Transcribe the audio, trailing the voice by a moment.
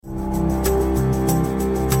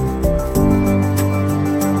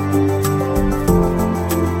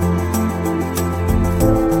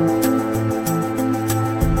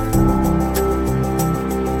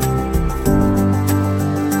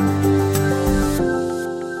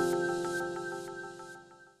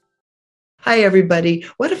Hi, everybody.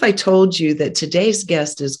 What if I told you that today's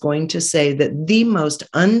guest is going to say that the most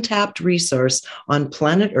untapped resource on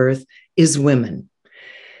planet Earth is women?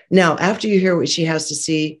 Now, after you hear what she has to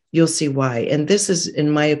see, you'll see why. And this is,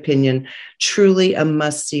 in my opinion, truly a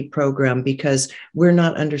must-see program because we're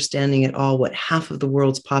not understanding at all what half of the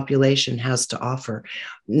world's population has to offer.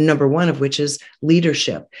 Number one of which is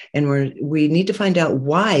leadership. And we need to find out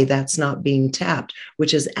why that's not being tapped,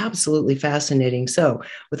 which is absolutely fascinating. So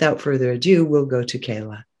without further ado, we'll go to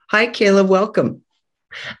Kayla. Hi, Kayla. Welcome.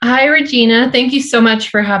 Hi, Regina. Thank you so much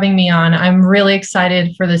for having me on. I'm really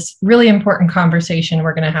excited for this really important conversation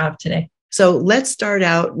we're going to have today. So let's start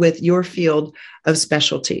out with your field of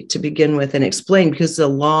specialty to begin with and explain, because it's a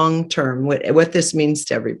long term, what this means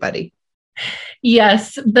to everybody.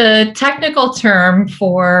 Yes, the technical term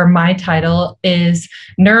for my title is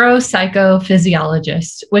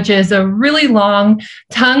neuropsychophysiologist, which is a really long,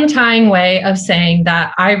 tongue-tying way of saying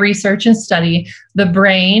that I research and study the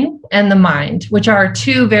brain and the mind, which are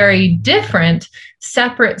two very different,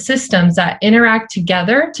 separate systems that interact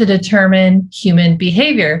together to determine human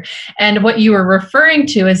behavior. And what you were referring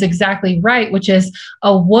to is exactly right, which is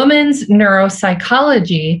a woman's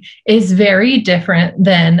neuropsychology is very different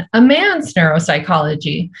than a man's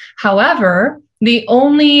neuropsychology. However, the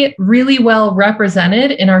only really well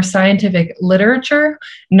represented in our scientific literature,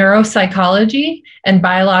 neuropsychology and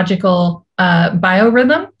biological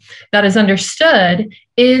biorhythm that is understood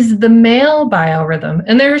is the male biorhythm.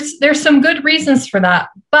 And there's some good reasons for that,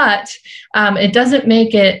 but it doesn't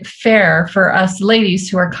make it fair for us ladies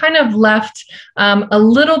who are kind of left a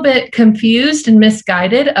little bit confused and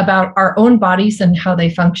misguided about our own bodies and how they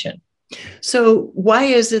function. So why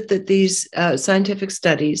is it that these scientific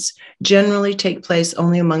studies generally take place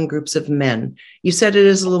only among groups of men? You said it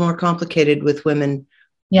is a little more complicated with women,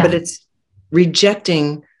 but it's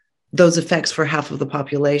rejecting those effects for half of the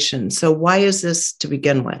population. So why is this to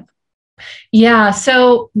begin with? Yeah,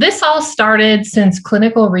 so this all started since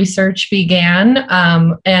clinical research began,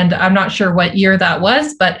 and I'm not sure what year that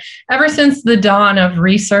was, but ever since the dawn of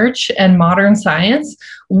research and modern science,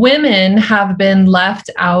 women have been left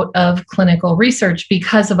out of clinical research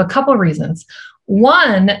because of a couple reasons.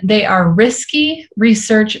 One, they are risky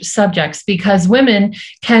research subjects because women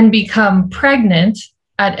can become pregnant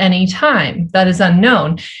at any time. That is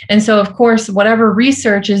unknown. And so, of course, whatever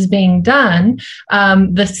research is being done,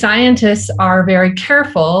 the scientists are very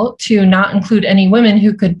careful to not include any women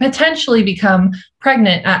who could potentially become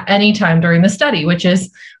pregnant at any time during the study, which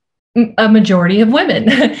is a majority of women.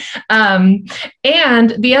 And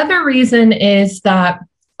the other reason is that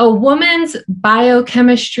a woman's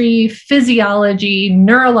biochemistry, physiology,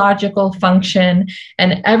 neurological function,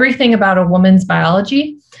 and everything about a woman's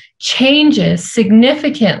biology changes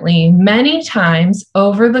significantly many times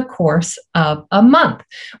over the course of a month,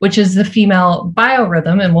 which is the female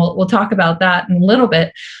biorhythm. And we'll talk about that in a little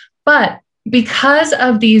bit. But because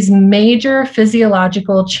of these major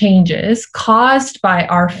physiological changes caused by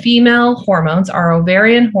our female hormones, our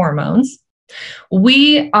ovarian hormones,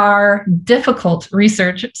 we are difficult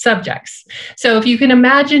research subjects. So if you can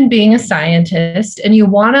imagine being a scientist and you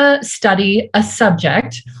want to study a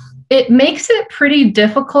subject, it makes it pretty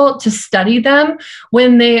difficult to study them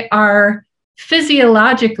when they are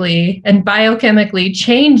physiologically and biochemically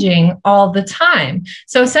changing all the time.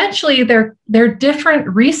 So essentially, they're different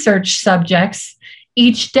research subjects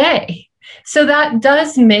each day. So that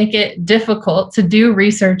does make it difficult to do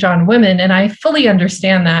research on women. And I fully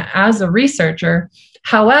understand that as a researcher.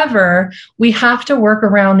 However, we have to work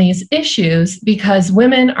around these issues because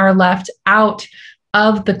women are left out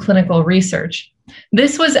of the clinical research.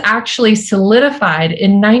 This was actually solidified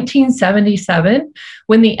in 1977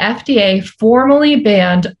 when the FDA formally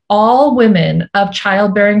banned all women of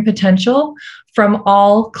childbearing potential from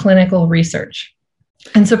all clinical research.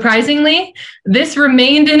 And surprisingly, this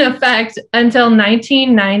remained in effect until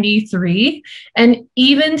 1993. And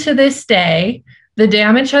even to this day, the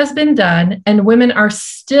damage has been done and women are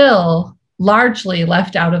still largely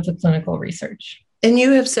left out of the clinical research. And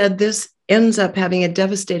you have said this ends up having a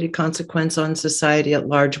devastating consequence on society at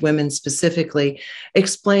large, women specifically.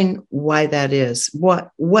 Explain why that is. Why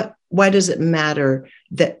does it matter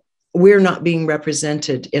that we're not being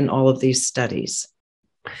represented in all of these studies?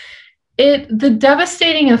 The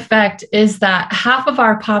devastating effect is that half of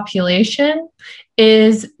our population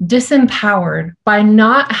is disempowered by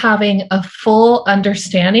not having a full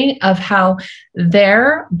understanding of how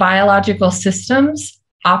their biological systems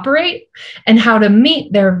operate and how to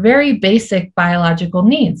meet their very basic biological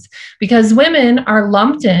needs, because women are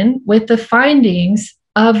lumped in with the findings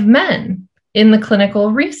of men. in the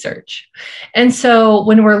clinical research. And so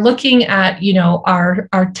when we're looking at,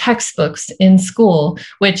 our textbooks in school,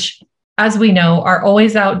 which, as we know, are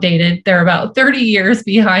always outdated, they're about 30 years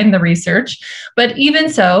behind the research. But even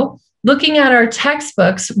so, looking at our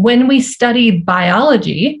textbooks, when we study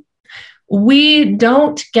biology, we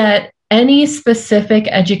don't get any specific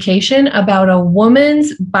education about a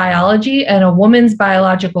woman's biology and a woman's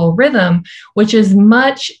biological rhythm, which is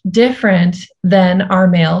much different than our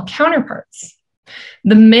male counterparts.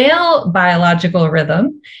 The male biological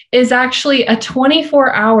rhythm is actually a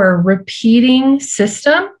 24-hour repeating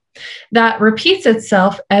system that repeats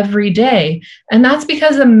itself every day. And that's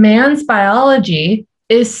because a man's biology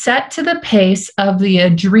is set to the pace of the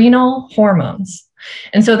adrenal hormones.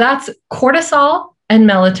 And so that's cortisol and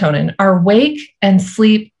melatonin, our wake and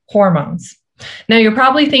sleep hormones. Now you're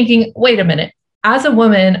probably thinking, wait a minute, as a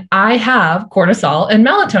woman, I have cortisol and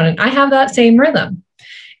melatonin. I have that same rhythm.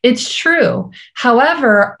 It's true.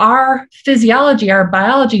 However, our physiology, our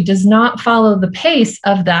biology does not follow the pace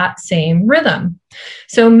of that same rhythm.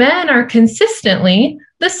 So men are consistently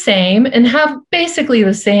the same and have basically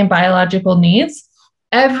the same biological needs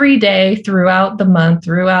every day throughout the month,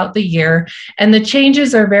 throughout the year. And the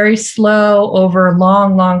changes are very slow over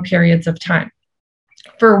long, long periods of time.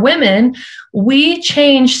 For women, we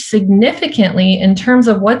change significantly in terms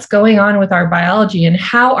of what's going on with our biology and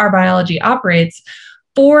how our biology operates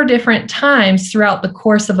 4 different times throughout the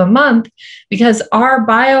course of a month, because our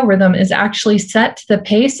biorhythm is actually set to the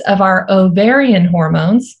pace of our ovarian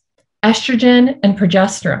hormones, estrogen and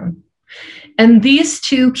progesterone. And these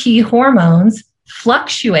 2 key hormones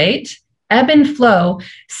fluctuate, ebb and flow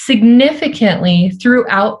significantly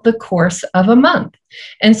throughout the course of a month.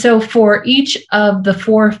 And so for each of the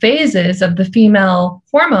 4 phases of the female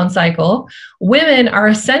hormone cycle, women are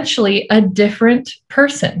essentially a different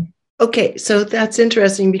person. Okay, so that's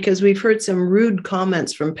interesting because we've heard some rude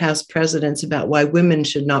comments from past presidents about why women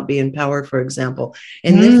should not be in power, for example.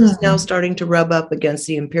 And this is now starting to rub up against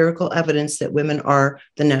the empirical evidence that women are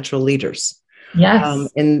the natural leaders. Yes.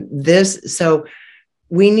 So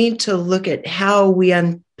we need to look at how we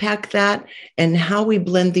unpack that and how we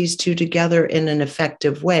blend these two together in an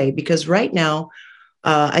effective way. Because right now,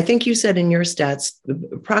 I think you said in your stats,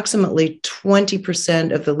 approximately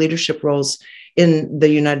 20% of the leadership roles in the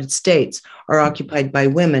United States are occupied by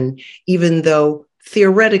women, even though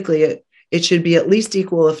theoretically it should be at least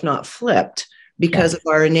equal, if not flipped, because of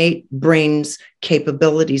our innate brain's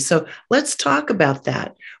capabilities. So let's talk about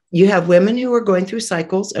that. You have women who are going through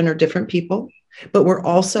cycles and are different people, but we're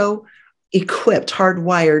also equipped,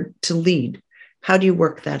 hardwired to lead. How do you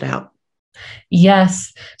work that out?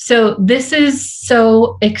 Yes. So this is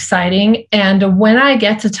so exciting. And when I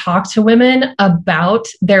get to talk to women about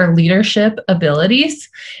their leadership abilities,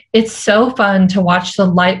 it's so fun to watch the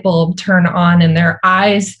light bulb turn on and their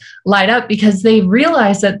eyes light up because they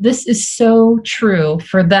realize that this is so true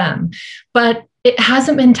for them. But it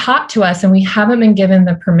hasn't been taught to us, and we haven't been given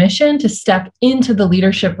the permission to step into the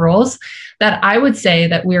leadership roles that I would say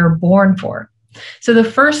that we are born for. So the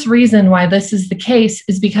first reason why this is the case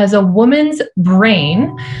is because a woman's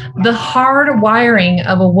brain, the hard wiring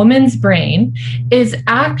of a woman's brain, is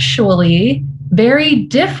actually very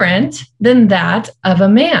different than that of a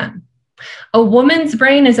man. A woman's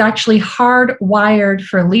brain is actually hardwired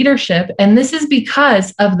for leadership, and this is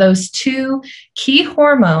because of those 2 key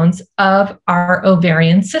hormones of our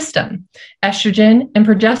ovarian system, estrogen and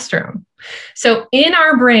progesterone. So in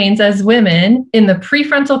our brains as women, in the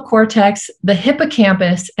prefrontal cortex, the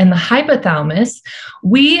hippocampus, and the hypothalamus,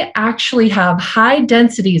 we actually have high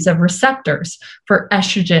densities of receptors for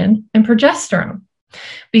estrogen and progesterone.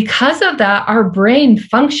 Because of that, our brain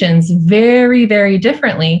functions very, very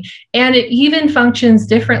differently, and it even functions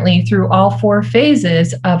differently through all 4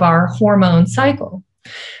 phases of our hormone cycle.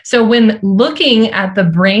 So when looking at the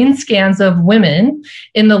brain scans of women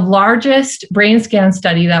in the largest brain scan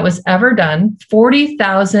study that was ever done,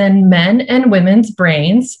 40,000 men and women's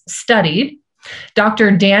brains studied,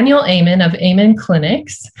 Dr. Daniel Amen of Amen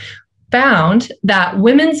Clinics found that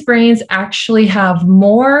women's brains actually have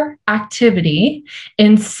more activity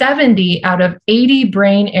in 70 out of 80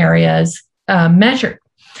 brain areas measured.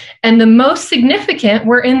 And the most significant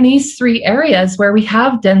were in these 3 areas where we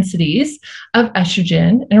have densities of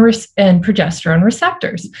estrogen and progesterone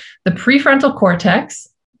receptors: the prefrontal cortex,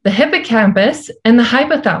 the hippocampus, and the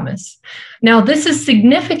hypothalamus. Now, this is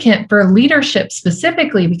significant for leadership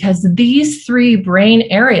specifically because these 3 brain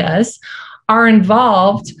areas are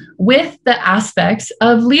involved with the aspects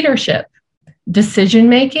of leadership: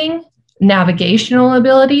 decision-making, navigational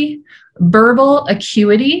ability, verbal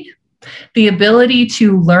acuity, the ability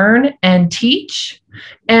to learn and teach,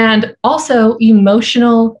 and also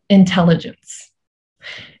emotional intelligence.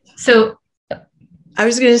 So I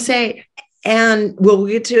was going to say, and we'll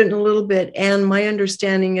get to it in a little bit. And my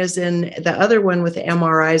understanding is in the other one with the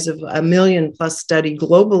MRIs of 1 million plus study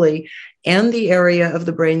globally, and the area of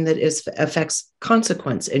the brain that affects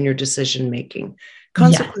consequence in your decision making.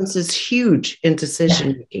 Consequence is huge in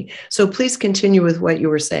decision making. So please continue with what you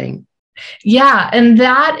were saying. Yeah, and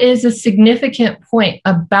that is a significant point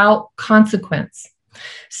about consequence.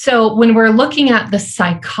 So when we're looking at the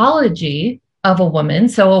psychology of a woman,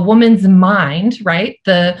 so a woman's mind, right?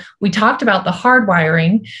 We talked about the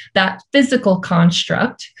hardwiring, that physical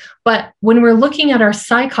construct, but when we're looking at our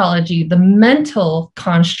psychology, the mental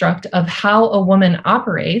construct of how a woman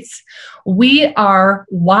operates, we are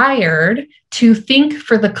wired to think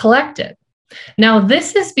for the collective. Now,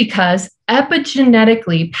 this is because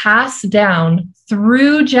epigenetically passed down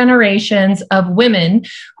through generations of women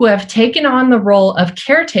who have taken on the role of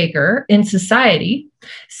caretaker in society.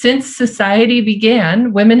 Since society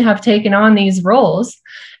began, women have taken on these roles,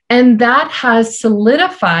 and that has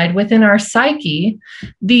solidified within our psyche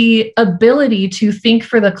the ability to think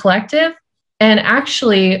for the collective. And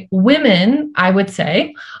actually, women, I would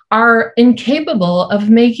say, are incapable of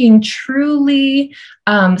making truly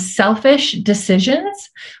selfish decisions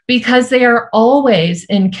because they are always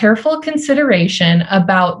in careful consideration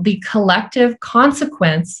about the collective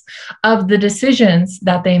consequence of the decisions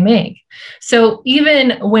that they make. So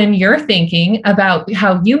even when you're thinking about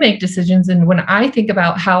how you make decisions, and when I think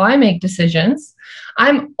about how I make decisions,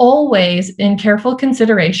 I'm always in careful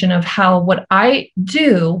consideration of how what I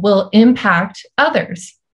do will impact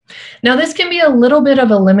others. Now, this can be a little bit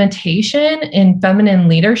of a limitation in feminine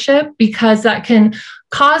leadership because that can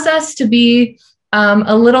cause us to be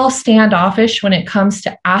a little standoffish when it comes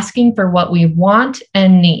to asking for what we want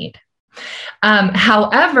and need.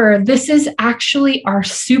 However, this is actually our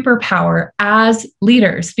superpower as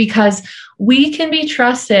leaders because we can be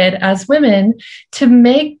trusted as women to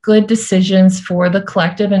make good decisions for the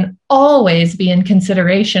collective and always be in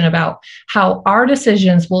consideration about how our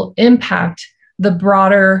decisions will impact the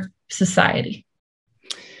broader society.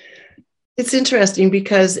 It's interesting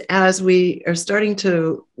because as we are starting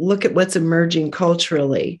to look at what's emerging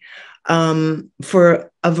culturally,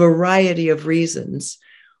 for a variety of reasons,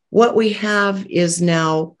 what we have is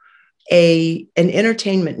now an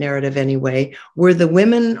entertainment narrative anyway, where the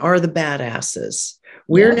women are the badasses.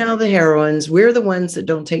 We're now the heroines. We're the ones that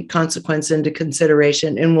don't take consequence into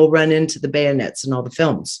consideration and will run into the bayonets in all the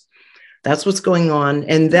films. That's what's going on.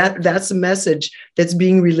 And that's a message that's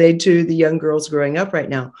being relayed to the young girls growing up right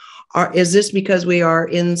now. Is this because we are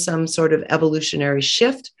in some sort of evolutionary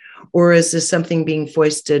shift, or is this something being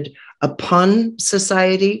foisted upon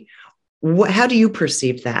society? How do you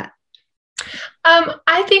perceive that?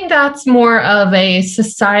 I think that's more of a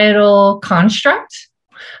societal construct,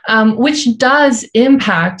 which does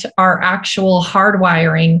impact our actual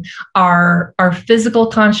hardwiring. Our physical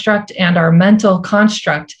construct and our mental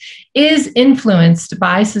construct is influenced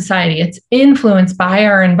by society. It's influenced by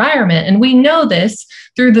our environment. And we know this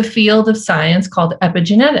through the field of science called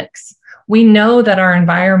epigenetics. We know that our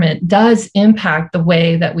environment does impact the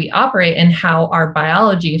way that we operate and how our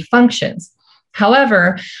biology functions.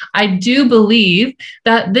 However, I do believe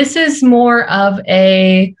that this is more of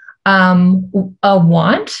a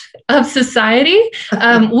want of society.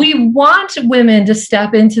 We want women to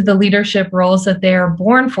step into the leadership roles that they are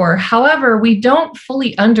born for. However, we don't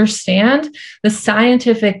fully understand the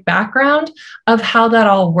scientific background of how that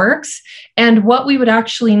all works and what we would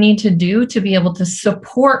actually need to do to be able to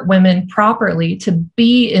support women properly to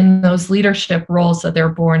be in those leadership roles that they're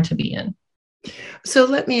born to be in. So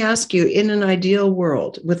let me ask you, in an ideal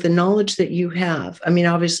world, with the knowledge that you have, I mean,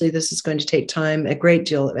 obviously this is going to take time, a great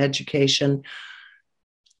deal of education.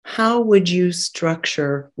 How would you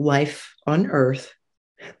structure life on Earth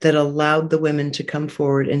that allowed the women to come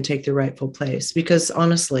forward and take their rightful place? Because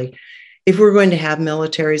honestly, if we're going to have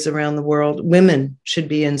militaries around the world, women should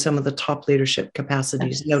be in some of the top leadership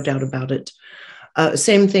capacities, no doubt about it.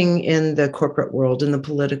 Same thing in the corporate world, in the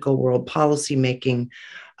political world, policy making.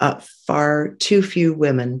 Far too few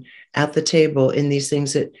women at the table in these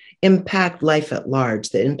things that impact life at large,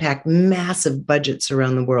 that impact massive budgets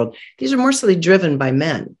around the world. These are mostly driven by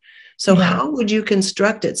men. So how would you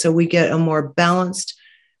construct it so we get a more balanced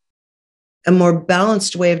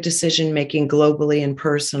way of decision making globally and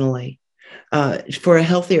personally for a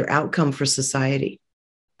healthier outcome for society?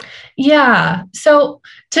 Yeah. So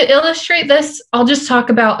to illustrate this, I'll just talk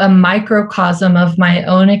about a microcosm of my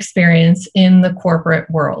own experience in the corporate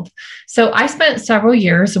world. So I spent several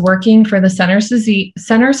years working for the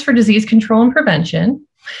Centers for Disease Control and Prevention.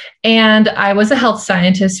 And I was a health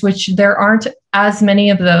scientist, which there aren't as many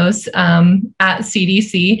of those at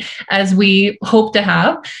CDC as we hope to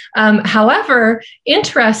have. However,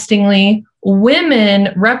 interestingly,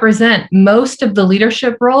 women represent most of the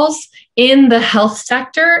leadership roles in the health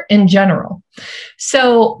sector in general.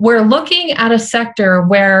 So we're looking at a sector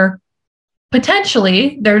where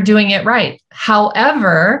potentially they're doing it right.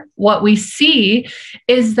 However, what we see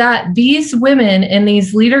is that these women in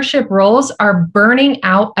these leadership roles are burning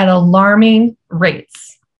out at alarming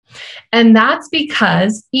rates. And that's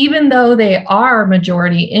because even though they are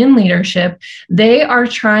majority in leadership, they are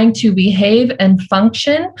trying to behave and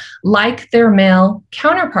function like their male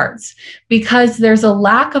counterparts, because there's a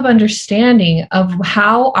lack of understanding of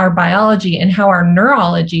how our biology and how our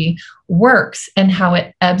neurology works and how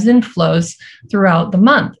it ebbs and flows throughout the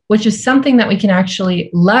month, which is something that we can actually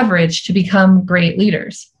leverage to become great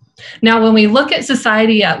leaders. Now, when we look at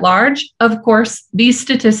society at large, of course, these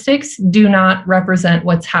statistics do not represent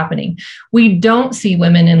what's happening. We don't see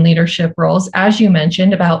women in leadership roles. As you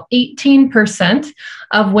mentioned, about 18%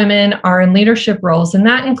 of women are in leadership roles, and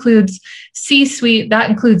that includes C-suite,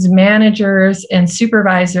 that includes managers and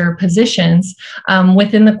supervisor positions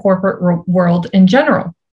within the corporate world in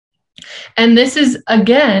general. And this is,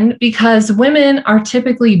 again, because women are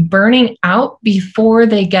typically burning out before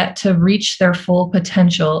they get to reach their full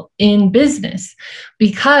potential in business,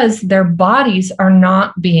 because their bodies are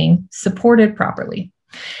not being supported properly.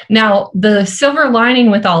 Now, the silver lining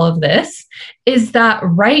with all of this is that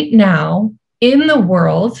right now in the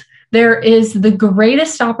world, there is the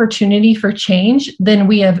greatest opportunity for change than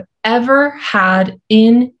we have ever had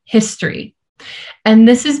in history. And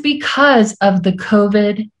this is because of the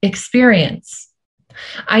COVID experience.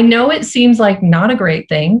 I know it seems like not a great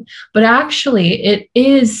thing, but actually it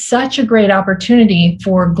is such a great opportunity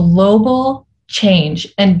for global change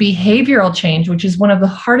and behavioral change, which is one of the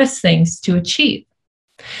hardest things to achieve.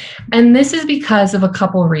 And this is because of a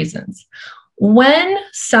couple of reasons. When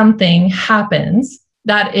something happens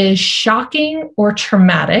that is shocking or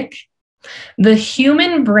traumatic, the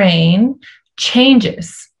human brain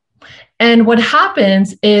changes. And what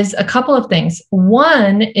happens is a couple of things.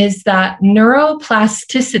 One is that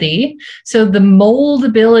neuroplasticity, so the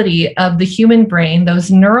moldability of the human brain,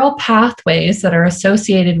 those neural pathways that are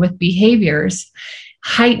associated with behaviors,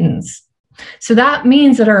 heightens. So that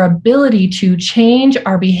means that our ability to change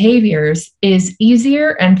our behaviors is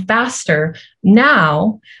easier and faster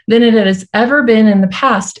now than it has ever been in the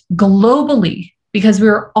past globally, because we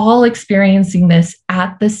were all experiencing this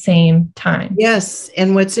at the same time. Yes.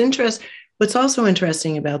 And what's also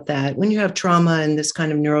interesting about that, when you have trauma and this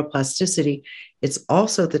kind of neuroplasticity, it's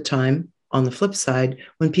also the time, on the flip side,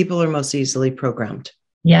 when people are most easily programmed.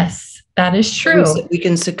 Yes, that is true. We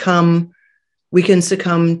can succumb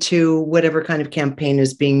to whatever kind of campaign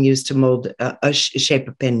is being used to mold a shape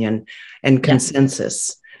opinion and consensus.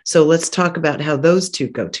 Yes. So let's talk about how those two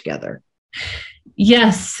go together.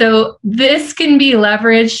 Yes. So this can be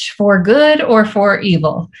leveraged for good or for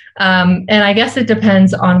evil. And I guess it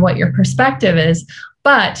depends on what your perspective is.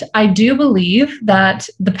 But I do believe that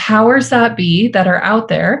the powers that be that are out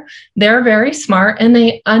there, they're very smart, and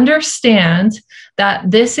they understand that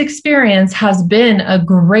this experience has been a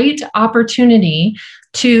great opportunity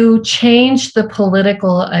to change the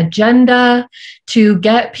political agenda, to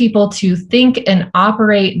get people to think and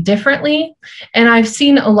operate differently. And I've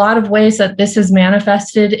seen a lot of ways that this is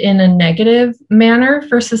manifested in a negative manner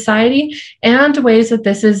for society, and ways that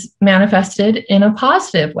this is manifested in a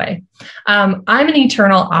positive way. I'm an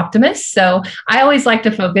eternal optimist, so I always like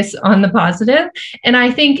to focus on the positive. And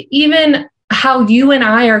I think even how you and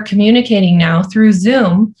I are communicating now through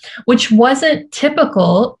Zoom, which wasn't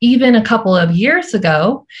typical even a couple of years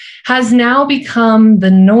ago, has now become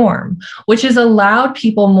the norm, which has allowed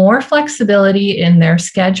people more flexibility in their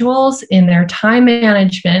schedules, in their time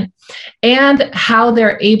management, and how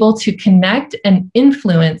they're able to connect and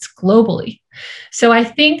influence globally. So I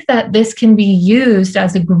think that this can be used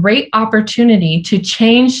as a great opportunity to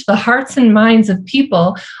change the hearts and minds of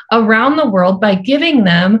people around the world by giving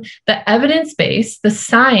them the evidence base, the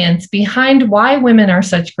science behind why women are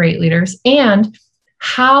such great leaders, and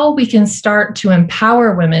how we can start to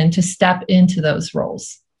empower women to step into those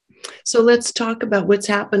roles. So let's talk about what's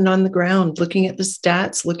happened on the ground, looking at the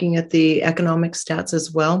stats, looking at the economic stats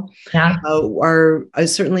as well. Yeah.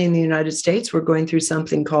 Certainly in the United States, we're going through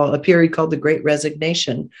something called a period called the Great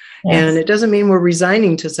Resignation. Yes. And it doesn't mean we're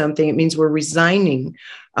resigning to something. It means we're resigning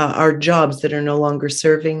our jobs that are no longer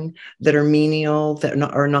serving, that are menial, that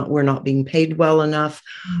we're not being paid well enough.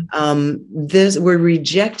 We're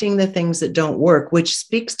rejecting the things that don't work, which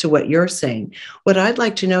speaks to what you're saying. What I'd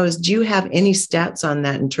like to know is, do you have any stats on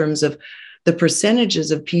that in terms of the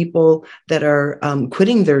percentages of people that are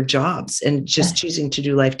quitting their jobs and just choosing to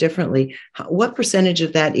do life differently? What percentage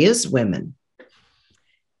of that is women?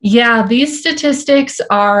 Yeah, these statistics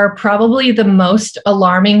are probably the most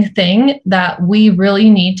alarming thing that we really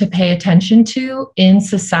need to pay attention to in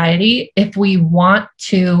society if we want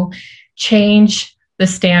to change the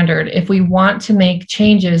standard, if we want to make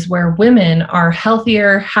changes where women are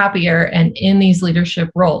healthier, happier, and in these leadership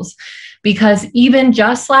roles. Because even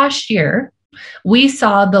just last year, we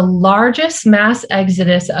saw the largest mass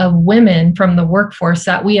exodus of women from the workforce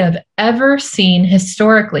that we have ever seen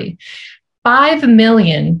historically. 5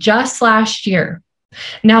 million just last year.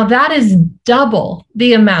 Now, that is double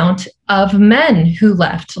the amount of men who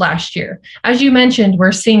left last year. As you mentioned,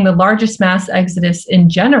 we're seeing the largest mass exodus in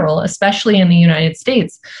general, especially in the United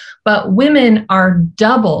States. But women are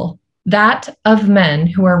double that of men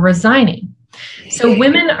who are resigning. So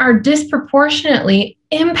women are disproportionately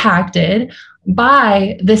impacted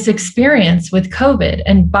by this experience with COVID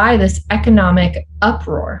and by this economic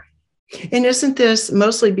uproar. And isn't this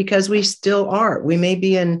mostly because we still are? We may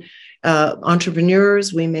be in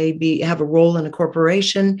entrepreneurs, we may have a role in a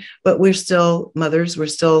corporation, but we're still mothers. We're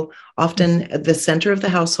still often at the center of the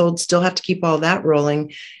household, still have to keep all that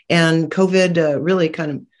rolling. And COVID really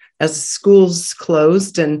kind of, as schools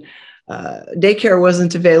closed and daycare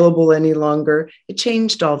wasn't available any longer, it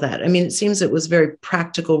changed all that. I mean, it seems it was a very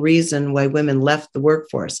practical reason why women left the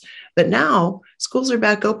workforce. But now schools are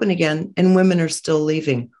back open again and women are still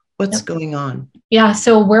leaving. What's going on? Yeah,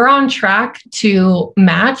 so we're on track to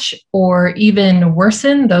match or even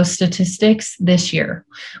worsen those statistics this year,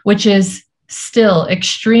 which is still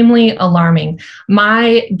extremely alarming.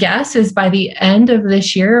 My guess is by the end of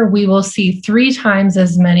this year, we will see 3 times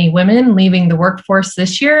as many women leaving the workforce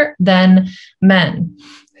this year than men.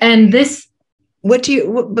 And this...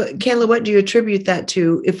 Kayla, what do you attribute that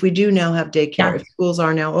to if we do now have daycare, if schools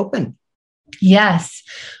are now open? Yes,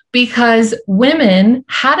 because women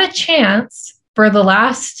had a chance for the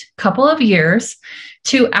last couple of years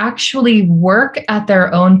to actually work at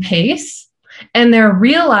their own pace. And they're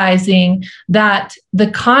realizing that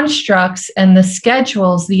the constructs and the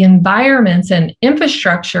schedules, the environments and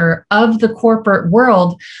infrastructure of the corporate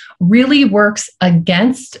world really works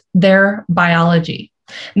against their biology.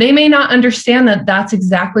 They may not understand that that's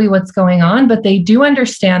exactly what's going on, but they do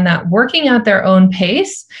understand that working at their own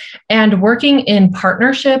pace and working in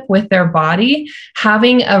partnership with their body,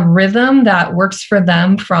 having a rhythm that works for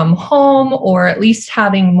them from home, or at least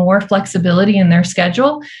having more flexibility in their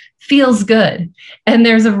schedule, feels good. And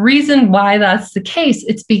there's a reason why that's the case.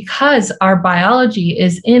 It's because our biology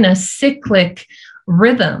is in a cyclic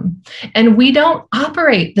rhythm, and we don't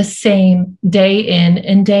operate the same day in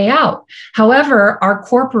and day out. However, our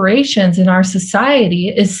corporations and our society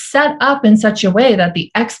is set up in such a way that the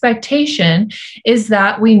expectation is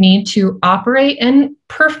that we need to operate and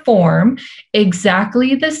perform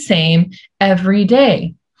exactly the same every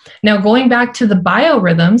day. Now, going back to the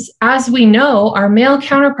biorhythms, as we know, our male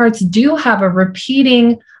counterparts do have a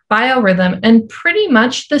repeating biorhythm and pretty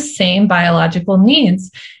much the same biological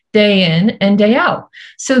needs day in and day out.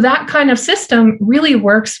 So that kind of system really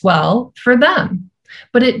works well for them,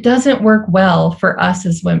 but it doesn't work well for us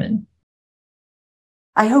as women.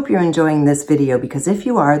 I hope you're enjoying this video, because if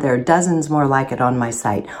you are, there are dozens more like it on my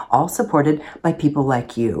site, all supported by people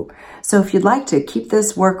like you. So if you'd like to keep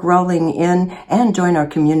this work rolling in and join our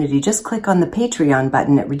community, just click on the Patreon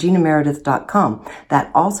button at reginameredith.com.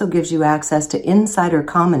 That also gives you access to insider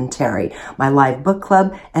commentary, my live book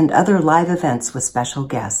club, and other live events with special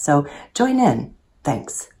guests. So join in.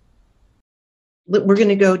 Thanks. We're going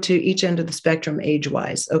to go to each end of the spectrum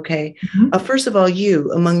age-wise, okay? Mm-hmm. First of all,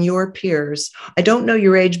 you, among your peers, I don't know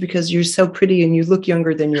your age because you're so pretty and you look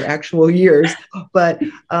younger than your actual years, but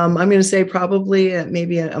I'm going to say probably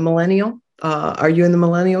maybe a millennial. Are you in the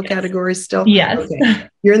millennial category still? Yes. Okay.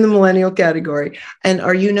 You're in the millennial category. And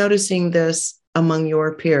are you noticing this among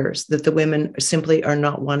your peers, that the women simply are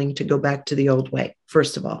not wanting to go back to the old way,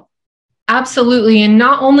 first of all? Absolutely. And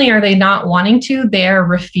not only are they not wanting to, they are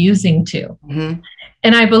refusing to. Mm-hmm.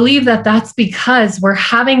 And I believe that that's because we're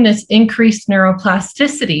having this increased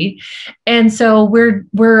neuroplasticity. And so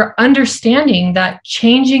we're understanding that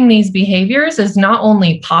changing these behaviors is not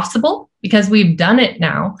only possible because we've done it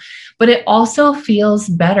now, but it also feels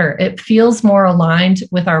better. It feels more aligned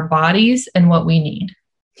with our bodies and what we need.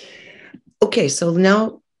 Okay, so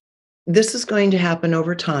now this is going to happen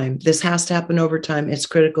over time. This has to happen over time. It's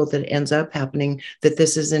critical that it ends up happening, that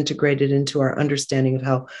this is integrated into our understanding of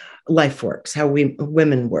how life works, how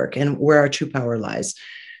women work, and where our true power lies.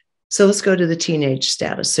 So let's go to the teenage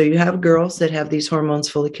status. So you have girls that have these hormones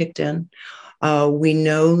fully kicked in. We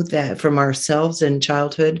know that from ourselves in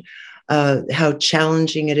childhood, how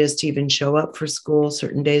challenging it is to even show up for school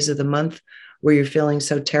certain days of the month where you're feeling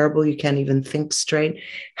so terrible you can't even think straight.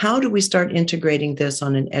 How do we start integrating this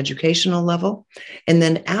on an educational level? And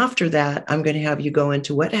then after that, I'm going to have you go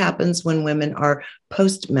into what happens when women are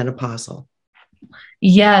postmenopausal.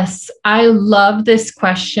 Yes, I love this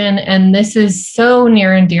question. And this is so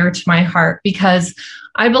near and dear to my heart because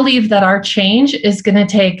I believe that our change is going to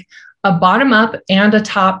take a bottom up and a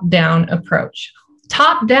top down approach.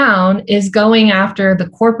 Top down is going after the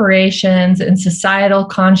corporations and societal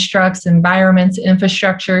constructs, environments,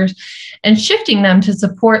 infrastructures, and shifting them to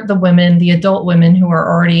support the women, the adult women who are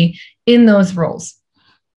already in those roles.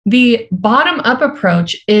 The bottom up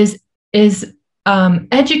approach is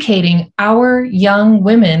educating our young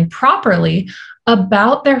women properly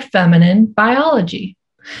about their feminine biology.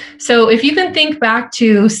 So if you can think back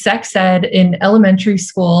to sex ed in elementary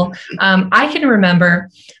school, I can remember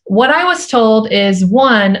what I was told is,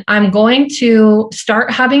 one, I'm going to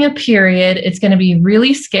start having a period. It's going to be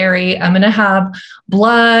really scary. I'm going to have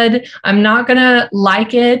blood. I'm not going to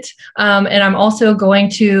like it. And I'm also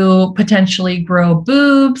going to potentially grow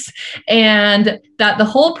boobs, and that the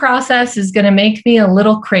whole process is going to make me a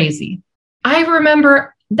little crazy. I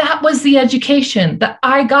remember that was the education that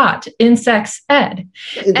I got in sex ed.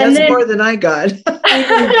 That's more than I got.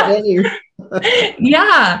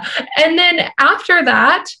 Yeah. And then after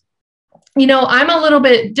that, I'm a little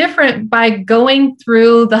bit different by going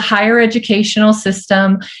through the higher educational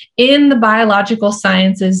system in the biological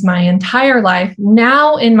sciences my entire life,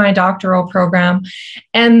 now in my doctoral program.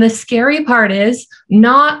 And the scary part is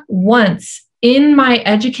not once in my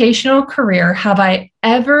educational career have I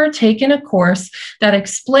ever taken a course that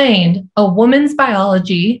explained a woman's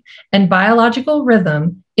biology and biological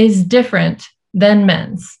rhythm is different than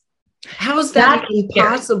men's. How is that even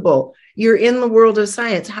possible? You're in the world of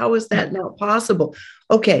science. How is that not possible?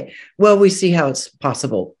 Okay, well, we see how it's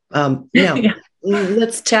possible. Now, yeah.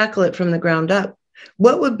 Let's tackle it from the ground up.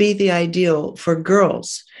 What would be the ideal for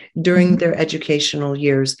girls during their educational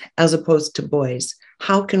years as opposed to boys?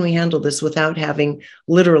 How can we handle this without having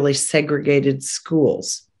literally segregated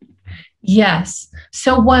schools? Yes.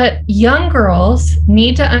 So what young girls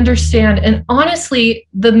need to understand, and honestly,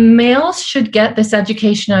 the males should get this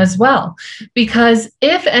education as well, because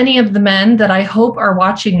if any of the men that I hope are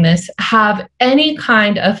watching this have any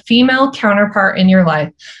kind of female counterpart in your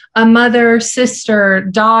life, a mother, sister,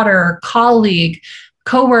 daughter, colleague,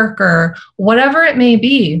 coworker, whatever it may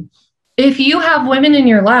be, if you have women in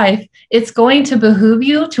your life, it's going to behoove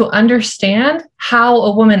you to understand how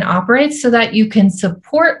a woman operates so that you can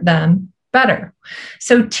support them better.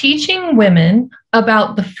 So teaching women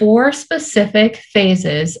about the 4 specific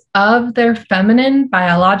phases of their feminine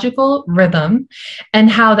biological rhythm and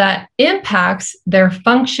how that impacts their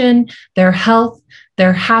function, their health,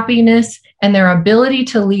 their happiness, and their ability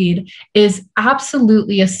to lead is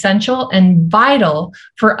absolutely essential and vital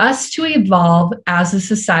for us to evolve as a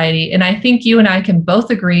society. And I think you and I can both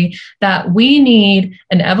agree that we need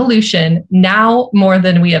an evolution now more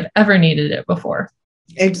than we have ever needed it before.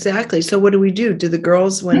 Exactly. So what do we do? Do the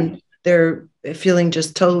girls, when they're feeling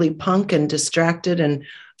just totally punk and distracted and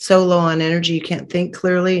so low on energy, you can't think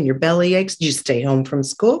clearly and your belly aches, do you stay home from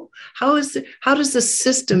school? How does the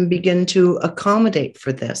system begin to accommodate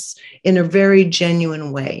for this in a very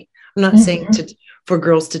genuine way? I'm not saying for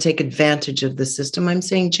girls to take advantage of the system. I'm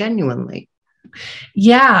saying genuinely.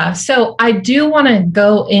 Yeah. So I do want to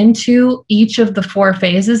go into each of the 4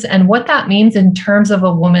 phases and what that means in terms of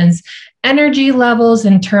a woman's energy levels,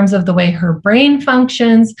 in terms of the way her brain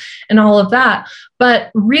functions and all of that.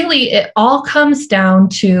 But really, it all comes down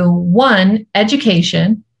to 1,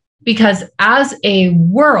 education, because as a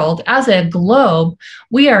world, as a globe,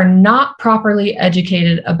 we are not properly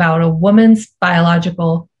educated about a woman's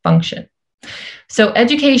biological function. So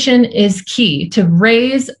education is key to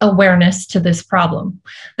raise awareness to this problem.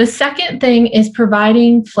 The second thing is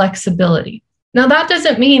providing flexibility. Now, that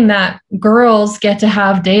doesn't mean that girls get to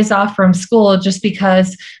have days off from school just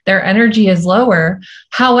because their energy is lower.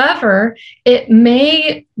 However, it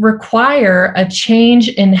may require a change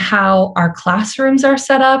in how our classrooms are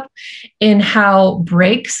set up, in how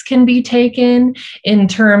breaks can be taken, in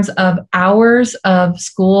terms of hours of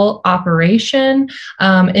school operation,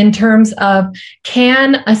 in terms of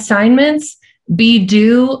can assignments be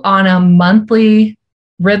due on a monthly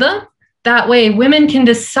rhythm? That way, women can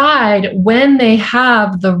decide when they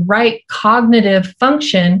have the right cognitive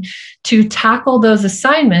function to tackle those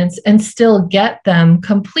assignments and still get them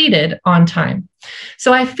completed on time.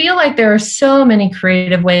 So I feel like there are so many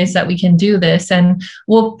creative ways that we can do this. And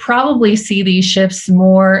we'll probably see these shifts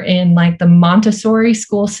more in like the Montessori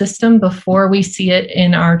school system before we see it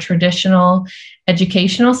in our traditional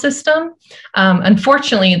educational system.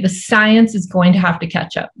 Unfortunately, the science is going to have to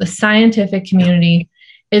catch up. The scientific community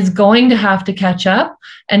is going to have to catch up,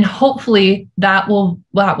 and hopefully that will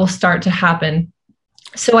start to happen.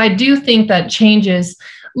 So I do think that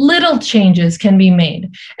little changes can be made.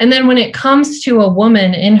 And then when it comes to a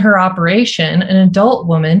woman in her operation, an adult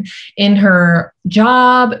woman in her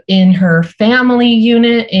job, in her family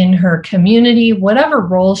unit, in her community, whatever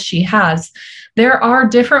role she has, there are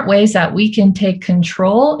different ways that we can take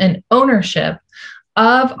control and ownership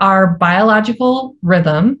of our biological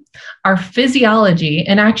rhythm, our physiology,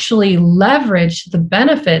 and actually leverage the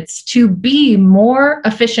benefits to be more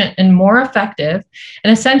efficient and more effective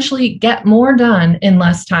and essentially get more done in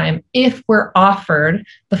less time if we're offered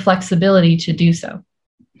the flexibility to do so.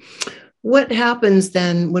 What happens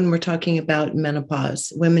then when we're talking about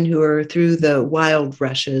menopause, women who are through the wild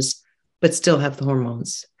rushes, but still have the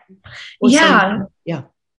hormones? Yeah. Yeah.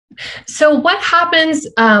 So what happens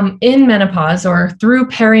in menopause or through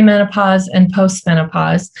perimenopause and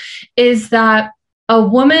postmenopause is that a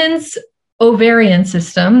woman's ovarian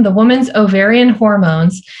system, the woman's ovarian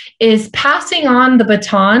hormones, is passing on the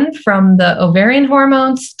baton from the ovarian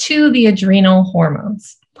hormones to the adrenal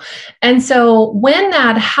hormones. And so when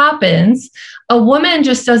that happens, a woman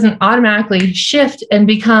just doesn't automatically shift and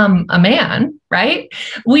become a man, right?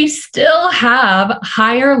 We still have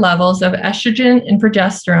higher levels of estrogen and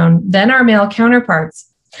progesterone than our male counterparts.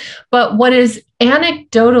 But what is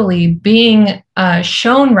anecdotally being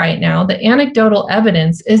shown right now, the anecdotal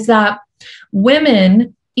evidence is that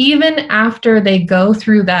women, even after they go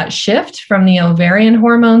through that shift from the ovarian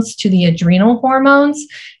hormones to the adrenal hormones,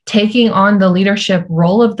 taking on the leadership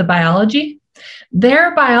role of the biology,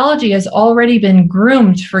 their biology has already been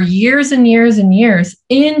groomed for years and years and years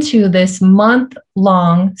into this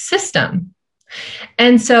month-long system.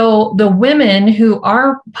 And so the women who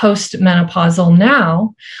are postmenopausal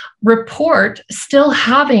now report still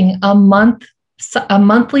having a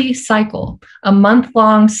monthly cycle, a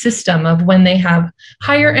month-long system of when they have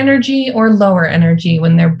higher energy or lower energy,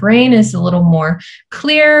 when their brain is a little more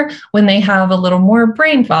clear, when they have a little more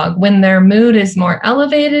brain fog, when their mood is more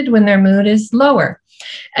elevated, when their mood is lower.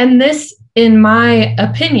 And this, in my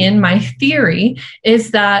opinion, my theory is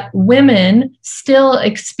that women still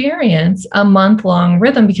experience a month-long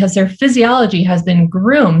rhythm because their physiology has been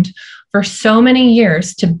groomed for so many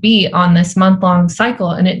years to be on this month-long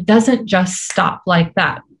cycle, and it doesn't just stop like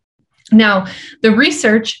that. Now, the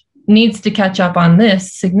research needs to catch up on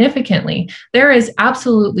this significantly. There is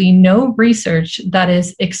absolutely no research that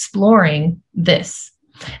is exploring this.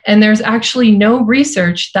 And there's actually no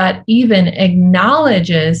research that even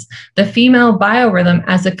acknowledges the female biorhythm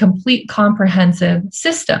as a complete comprehensive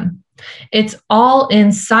system. It's all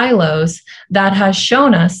in silos that has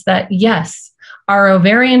shown us that, yes, our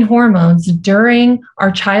ovarian hormones during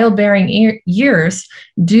our childbearing years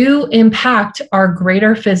do impact our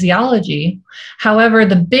greater physiology. However,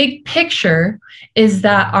 the big picture is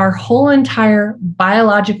that our whole entire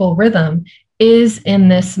biological rhythm is in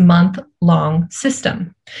this month-long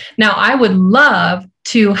system. Now, I would love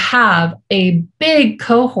to have a big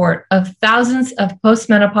cohort of thousands of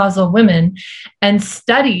postmenopausal women and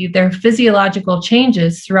study their physiological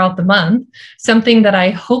changes throughout the month, something that I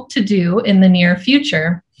hope to do in the near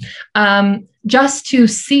future, just to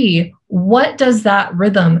see what does that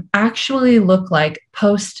rhythm actually look like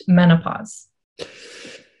post-menopause.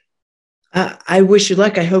 I wish you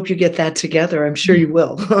luck. I hope you get that together. I'm sure you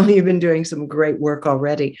will. You've been doing some great work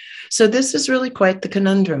already. So this is really quite the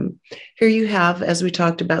conundrum. Here you have, as we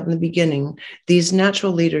talked about in the beginning, these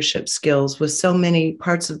natural leadership skills with so many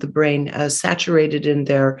parts of the brain saturated in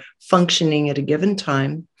their functioning at a given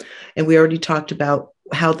time. And we already talked about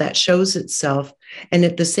how that shows itself. And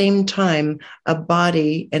at the same time, a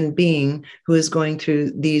body and being who is going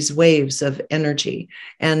through these waves of energy,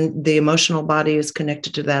 and the emotional body is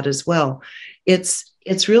connected to that as well. It's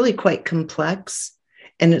It's really quite complex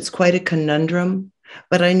and it's quite a conundrum.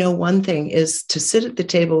 But I know one thing is to sit at the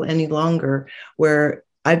table any longer where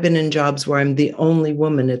I've been in jobs where I'm the only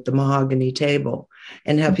woman at the mahogany table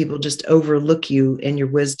and have people just overlook you and your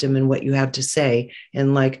wisdom and what you have to say.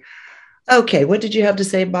 And like, okay, what did you have to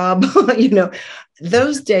say, Bob?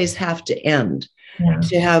 Those days have to end.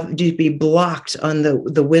 Yeah. To be blocked on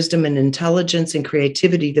the wisdom and intelligence and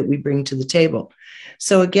creativity that we bring to the table.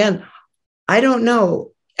 So again, I don't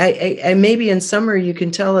know. I maybe in summary you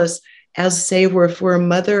can tell us, as say if we're a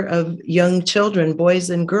mother of young children, boys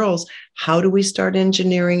and girls, how do we start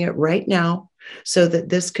engineering it right now so that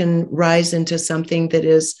this can rise into something that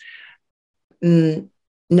is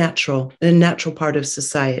natural, a natural part of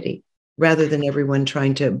society, rather than everyone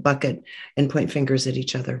trying to bucket and point fingers at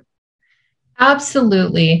each other?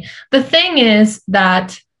 Absolutely. The thing is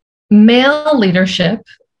that male leadership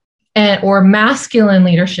or masculine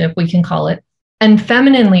leadership, we can call it, and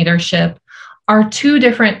feminine leadership are two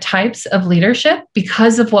different types of leadership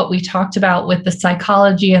because of what we talked about with the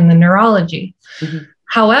psychology and the neurology. Mm-hmm.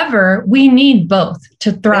 However, we need both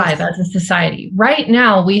to thrive as a society. Right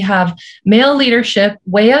now, we have male leadership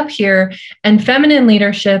way up here, and feminine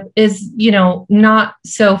leadership is, not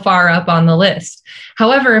so far up on the list.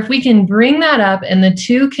 However, if we can bring that up and the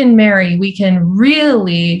two can marry, we can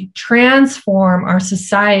really transform our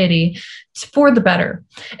society for the better.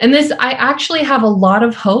 And this, I actually have a lot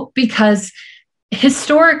of hope because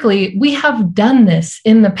historically, we have done this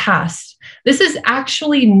in the past. This is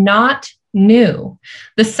actually not new.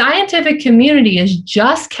 The scientific community is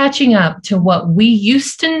just catching up to what we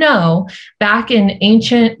used to know back in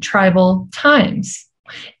ancient tribal times.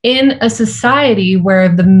 In a society where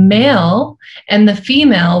the male and the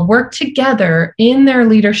female work together in their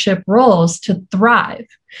leadership roles to thrive.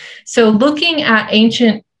 So looking at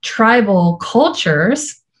ancient tribal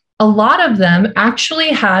cultures, a lot of them actually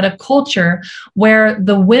had a culture where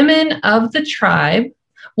the women of the tribe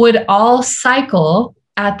would all cycle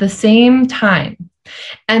at the same time.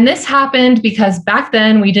 And this happened because back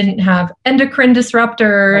then we didn't have endocrine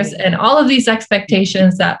disruptors and all of these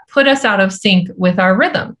expectations that put us out of sync with our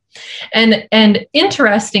rhythm. And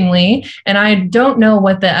interestingly, and I don't know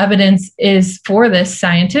what the evidence is for this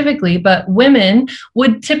scientifically, but women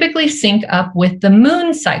would typically sync up with the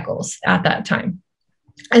moon cycles at that time.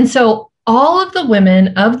 And so all of the women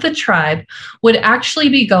of the tribe would actually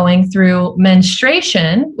be going through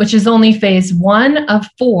menstruation, which is only phase 1 of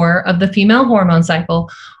 4 of the female hormone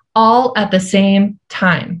cycle, all at the same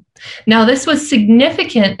time. Now, this was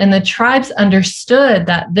significant, and the tribes understood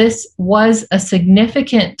that this was a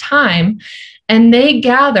significant time, and they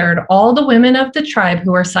gathered all the women of the tribe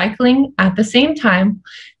who are cycling at the same time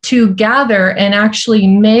to gather and actually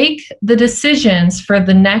make the decisions for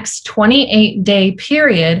the next 28-day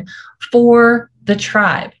period for the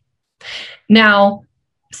tribe. Now,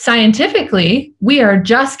 scientifically, we are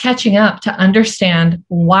just catching up to understand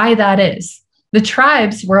why that is. The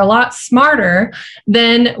tribes were a lot smarter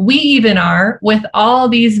than we even are with all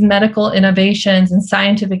these medical innovations and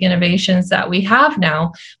scientific innovations that we have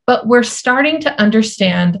now, but we're starting to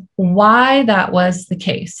understand why that was the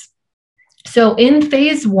case. So in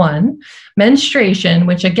phase 1, menstruation,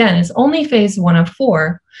 which again is only phase 1 of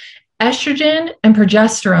 4, estrogen and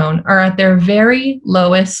progesterone are at their very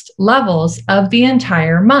lowest levels of the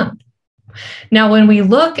entire month. Now, when we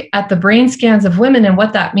look at the brain scans of women and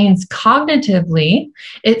what that means cognitively,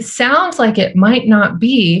 it sounds like it might not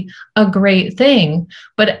be a great thing,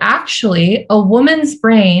 but actually a woman's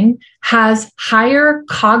brain has higher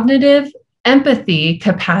cognitive empathy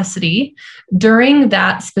capacity during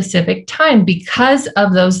that specific time because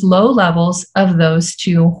of those low levels of those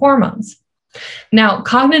two hormones. Now,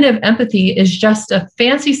 cognitive empathy is just a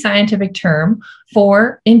fancy scientific term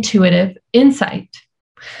for intuitive insight.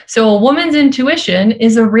 So a woman's intuition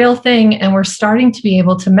is a real thing, and we're starting to be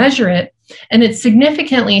able to measure it, and it's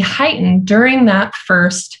significantly heightened during that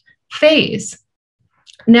first phase.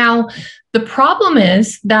 Now, the problem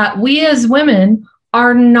is that we as women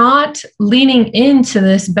are not leaning into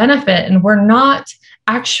this benefit, and we're not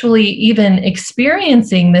actually even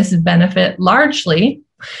experiencing this benefit largely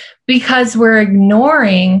because we're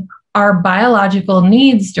ignoring our biological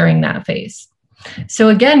needs during that phase. So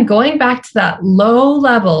again, going back to that low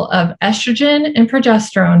level of estrogen and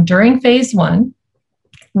progesterone during phase 1,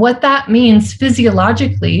 what that means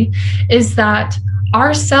physiologically is that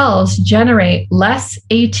our cells generate less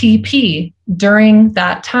ATP during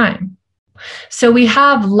that time. So we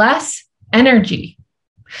have less energy.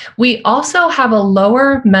 We also have a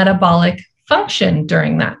lower metabolic function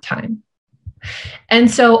during that time. And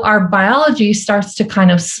so our biology starts to kind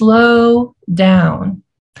of slow down.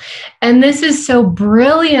 And this is so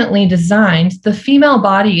brilliantly designed. The female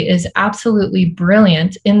body is absolutely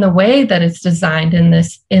brilliant in the way that it's designed in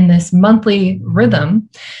this monthly rhythm,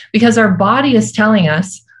 because our body is telling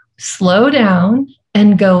us, slow down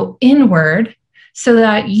and go inward so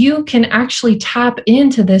that you can actually tap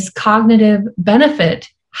into this cognitive benefit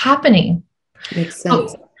happening. Makes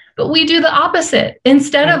sense. But we do the opposite.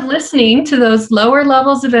 Instead of listening to those lower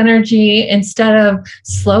levels of energy, instead of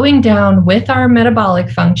slowing down with our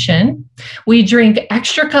metabolic function, we drink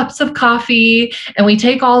extra cups of coffee and we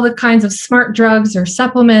take all the kinds of smart drugs or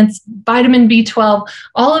supplements, vitamin B12,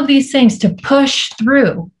 all of these things to push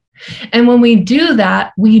through. And when we do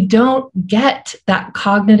that, we don't get that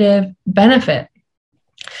cognitive benefit.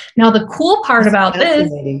 Now, the cool part about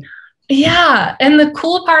this, and the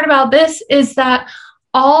cool part about this is that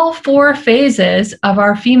all 4 phases of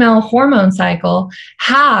our female hormone cycle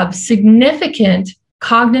have significant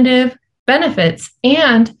cognitive benefits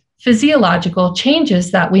and physiological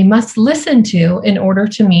changes that we must listen to in order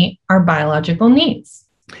to meet our biological needs.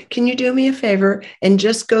 Can you do me a favor and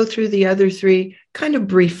just go through the other 3 kind of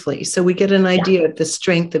briefly so we get an idea of the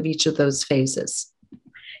strength of each of those phases?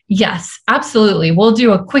 Yes, absolutely. We'll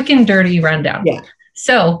do a quick and dirty rundown. Yeah.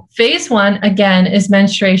 So phase 1, again, is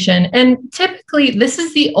menstruation. And typically, this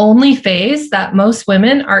is the only phase that most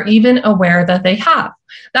women are even aware that they have.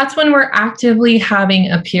 That's when we're actively having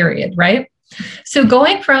a period, right? So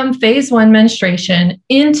going from phase 1 menstruation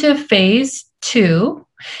into phase 2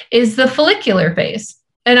 is the follicular phase.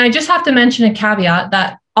 And I just have to mention a caveat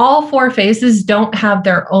that all 4 phases don't have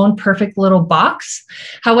their own perfect little box.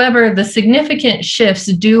 However, the significant shifts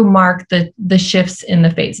do mark the shifts in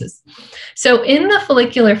the phases. So in the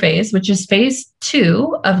follicular phase, which is phase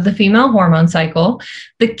 2 of the female hormone cycle,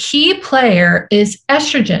 the key player is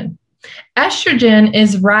estrogen. Estrogen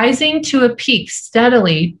is rising to a peak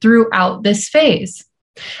steadily throughout this phase.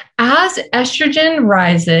 As estrogen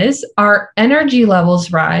rises, our energy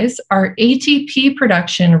levels rise, our ATP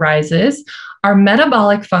production rises, our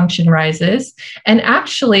metabolic function rises, and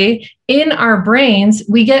actually in our brains,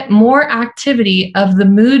 we get more activity of the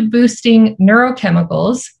mood-boosting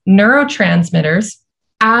neurochemicals, neurotransmitters,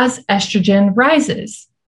 as estrogen rises.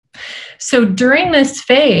 So during this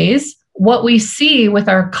phase, what we see with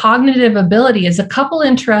our cognitive ability is a couple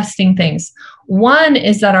interesting things. One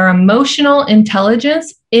is that our emotional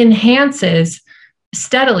intelligence enhances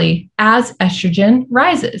steadily as estrogen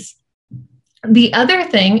rises. The other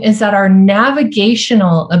thing is that our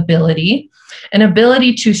navigational ability, an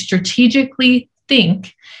ability to strategically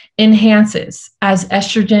think, enhances as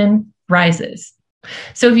estrogen rises.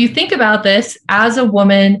 So if you think about this as a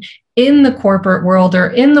woman in the corporate world or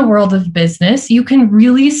in the world of business, you can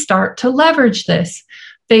really start to leverage this.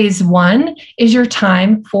 Phase 1 is your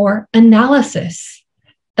time for analysis.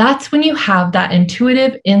 That's when you have that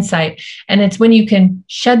intuitive insight, and it's when you can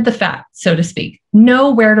shed the fat, so to speak, know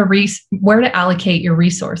where to allocate your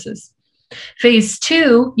resources. Phase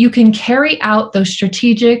 2, you can carry out those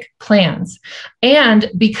strategic plans. And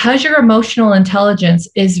because your emotional intelligence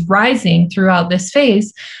is rising throughout this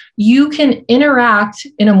phase, you can interact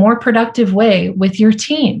in a more productive way with your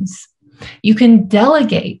teams. You can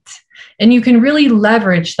delegate, and you can really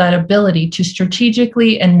leverage that ability to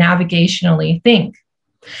strategically and navigationally think.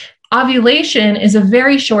 Ovulation is a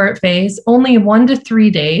very short phase, only 1 to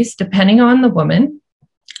 3 days, depending on the woman.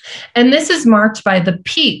 And this is marked by the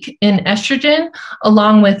peak in estrogen,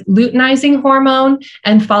 along with luteinizing hormone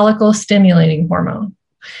and follicle stimulating hormone.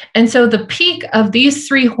 And so the peak of these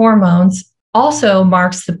 3 hormones also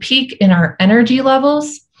marks the peak in our energy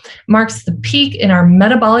levels, marks the peak in our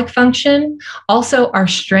metabolic function. Also, our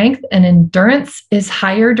strength and endurance is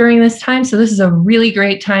higher during this time. So this is a really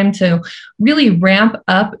great time to really ramp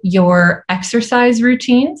up your exercise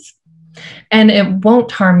routines, and it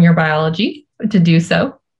won't harm your biology to do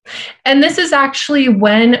so. And this is actually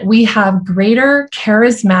when we have greater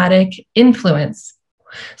charismatic influence.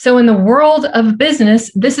 So in the world of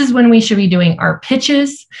business, this is when we should be doing our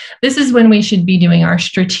pitches. This is when we should be doing our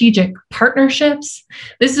strategic partnerships.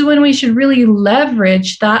 This is when we should really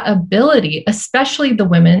leverage that ability, especially the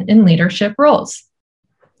women in leadership roles.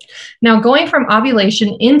 Now, going from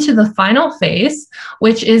ovulation into the final phase,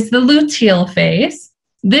 which is the luteal phase,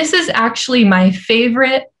 this is actually my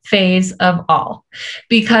favorite phase of all,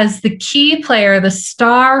 because the key player, the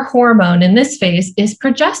star hormone in this phase, is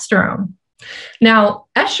progesterone. Now,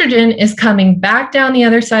 estrogen is coming back down the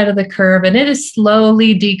other side of the curve, and it is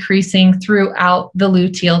slowly decreasing throughout the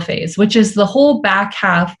luteal phase, which is the whole back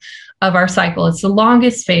half of our cycle. It's the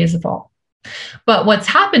longest phase of all. But what's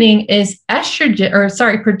happening is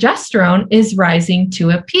progesterone is rising to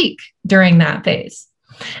a peak during that phase.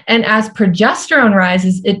 And as progesterone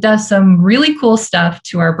rises, it does some really cool stuff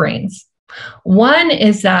to our brains. One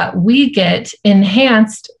is that we get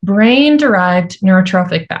enhanced brain-derived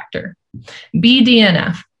neurotrophic factor,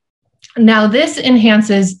 BDNF. Now, this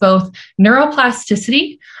enhances both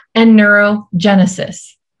neuroplasticity and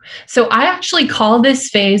neurogenesis. So I actually call this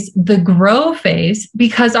phase the grow phase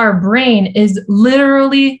because our brain is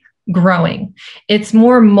literally growing. It's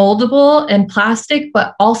more moldable and plastic,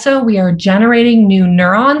 but also we are generating new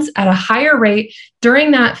neurons at a higher rate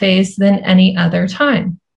during that phase than any other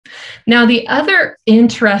time. Now, the other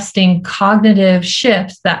interesting cognitive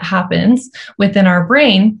shift that happens within our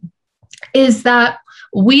brain is that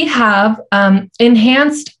we have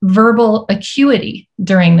enhanced verbal acuity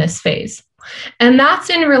during this phase. And that's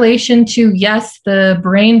in relation to, yes, the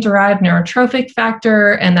brain-derived neurotrophic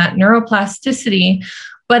factor and that neuroplasticity,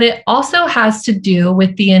 but it also has to do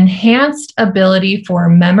with the enhanced ability for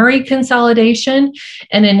memory consolidation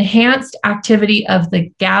and enhanced activity of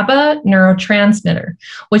the GABA neurotransmitter,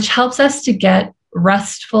 which helps us to get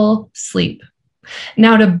restful sleep.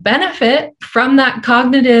 Now, to benefit from that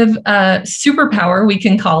cognitive superpower, we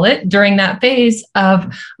can call it, during that phase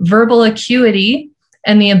of verbal acuity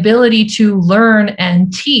and the ability to learn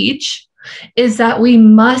and teach, is that we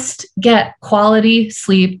must get quality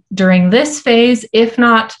sleep during this phase. If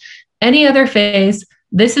not any other phase,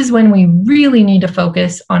 this is when we really need to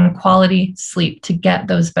focus on quality sleep to get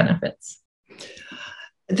those benefits.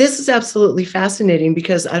 This is absolutely fascinating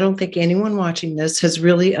because I don't think anyone watching this has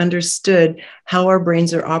really understood how our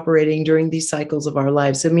brains are operating during these cycles of our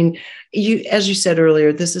lives. I mean, as you said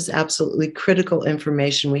earlier, this is absolutely critical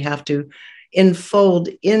information we have to enfold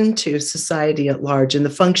into society at large and the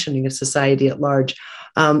functioning of society at large.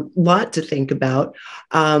 Lot to think about.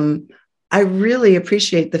 I really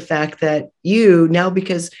appreciate the fact that you now,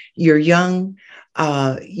 because you're young,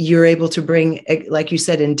 you're able to bring, like you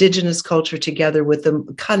said, indigenous culture together with the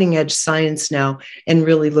cutting edge science now and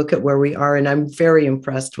really look at where we are. And I'm very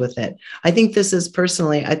impressed with it. I think this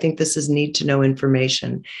is need to know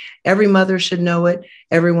information. Every mother should know it.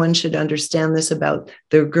 Everyone should understand this about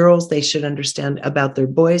their girls. They should understand about their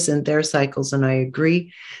boys and their cycles. And I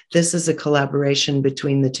agree. This is a collaboration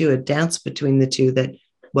between the two, a dance between the two that,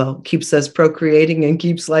 well, keeps us procreating and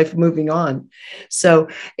keeps life moving on. So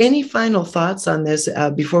any final thoughts on this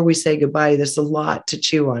before we say goodbye? There's a lot to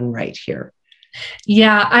chew on right here.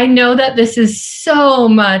 Yeah, I know that this is so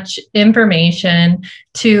much information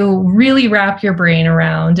to really wrap your brain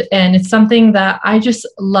around. And it's something that I just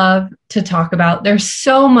love to talk about. There's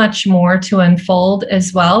so much more to unfold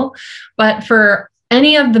as well. But for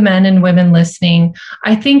any of the men and women listening,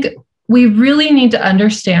 I think we really need to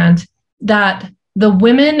understand that the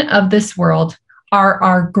women of this world are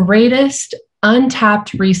our greatest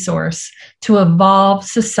untapped resource to evolve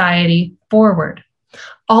society forward.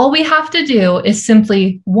 All we have to do is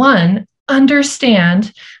simply, one,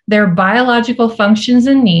 understand their biological functions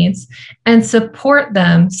and needs and support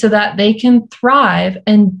them so that they can thrive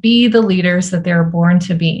and be the leaders that they're born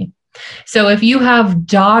to be. So if you have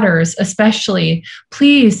daughters, especially,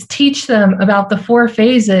 please teach them about the 4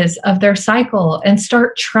 phases of their cycle and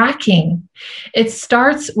start tracking. It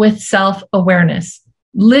starts with self-awareness,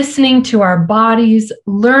 listening to our bodies,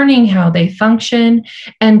 learning how they function,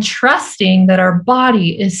 and trusting that our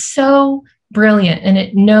body is so brilliant and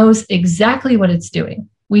it knows exactly what it's doing.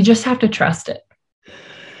 We just have to trust it.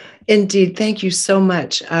 Indeed. Thank you so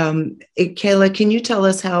much. Kayla, can you tell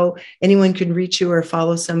us how anyone can reach you or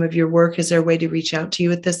follow some of your work? Is there a way to reach out to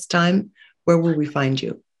you at this time? Where will we find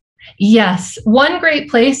you? Yes. One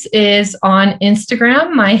great place is on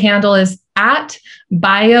Instagram. My handle is at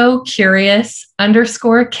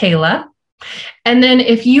biocurious_Kayla. And then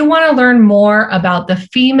if you want to learn more about the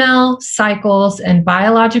female cycles and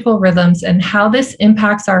biological rhythms and how this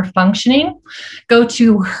impacts our functioning, go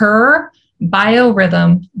to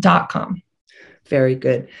herbiorhythm.com. Very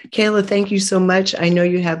good. Kayla, thank you so much. I know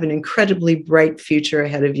you have an incredibly bright future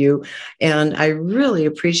ahead of you, and I really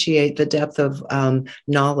appreciate the depth of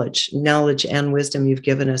knowledge and wisdom you've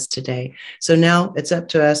given us today. So now it's up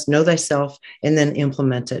to us, know thyself, and then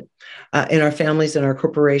implement it in our families, in our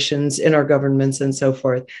corporations, in our governments, and so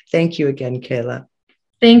forth. Thank you again, Kayla.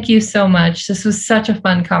 Thank you so much. This was such a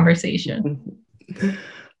fun conversation.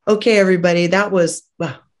 Okay, everybody, that's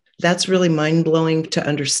really mind-blowing to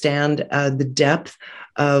understand the depth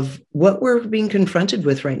of what we're being confronted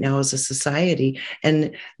with right now as a society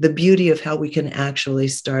and the beauty of how we can actually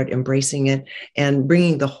start embracing it and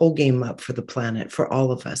bringing the whole game up for the planet, for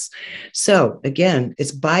all of us. So again,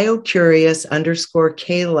 it's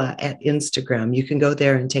biocurious_Kayla at Instagram. You can go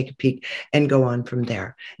there and take a peek and go on from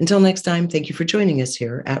there. Until next time, thank you for joining us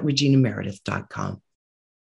here at reginameredith.com.